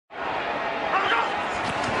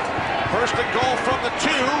First and goal from the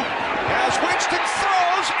 2. As Winston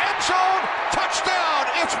throws, end zone, touchdown.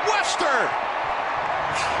 It's Webster.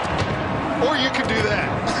 Or you can do that.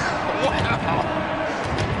 Wow.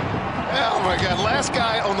 Oh, my God. Last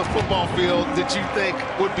guy on the football field that you think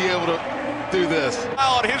would be able to do this.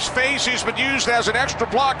 On his face, he's been used as an extra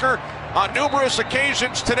blocker on numerous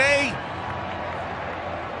occasions today.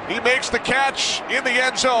 He makes the catch in the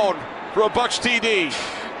end zone for a Bucs TD.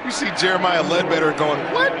 You see Jeremiah Ledbetter going,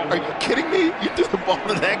 what? Are you kidding me? You threw the ball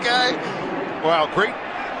to that guy? Wow, great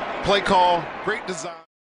play call, great design.